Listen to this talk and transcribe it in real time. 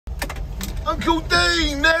Uncle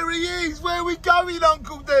Dean, there he is. Where are we going,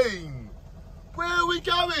 Uncle Dean? Where are we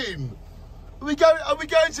going? Are we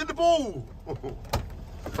going to the ball?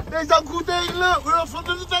 There's Uncle Dean, look, we're off on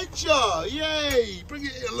an adventure. Yay, bring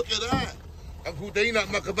it here, look at that. Uncle Dean up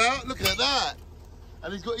muckabout, look at that.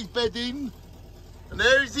 And he's got his bed in. And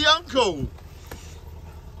there's the uncle.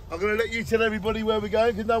 I'm going to let you tell everybody where we're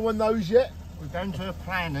going because no one knows yet. We're going to a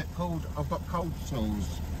planet called I've Got Cold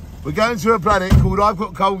Sores. We're going to a planet called I've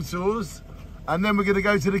Got Cold Sores. And then we're going to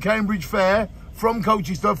go to the Cambridge Fair from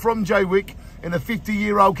Colchester, from Jaywick, in a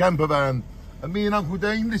 50-year-old camper van. And me and Uncle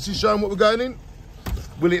Dean, this is showing what we're going in.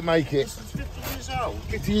 Will it make it? This is 50 years old.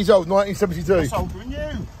 50 years old, 1972. That's older than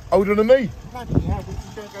you. Older than me? Bloody hell,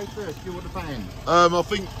 who's going to go first, you or the van? I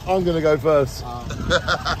think I'm going to go first. And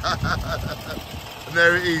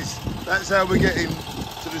there it is. That's how we're getting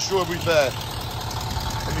to the Strawberry Fair.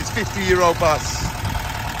 In this 50-year-old bus.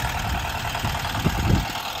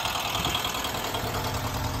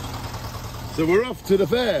 So we're off to the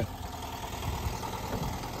fair.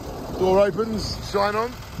 Door opens, shine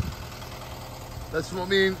on. That's what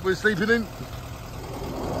we're sleeping in.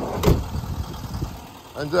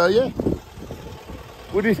 And yeah,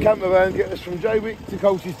 will this camper van get us from Jaywick to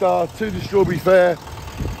Colchester to the Strawberry Fair,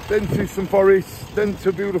 then to some forests, then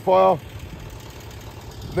to build a fire,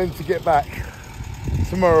 then to get back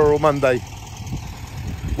tomorrow or Monday.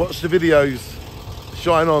 Watch the videos,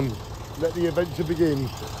 shine on, let the adventure begin.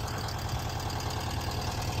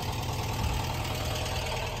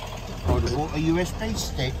 I'd have bought a USB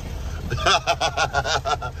stick.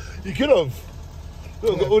 You could have.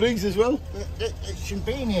 Look, I've got all these as well. It shouldn't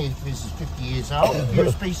be in here if this is 50 years old.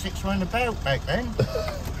 USB sticks were in the belt back then.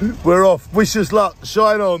 We're off. Wish us luck.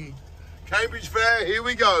 Shine on. Cambridge Fair, here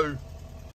we go.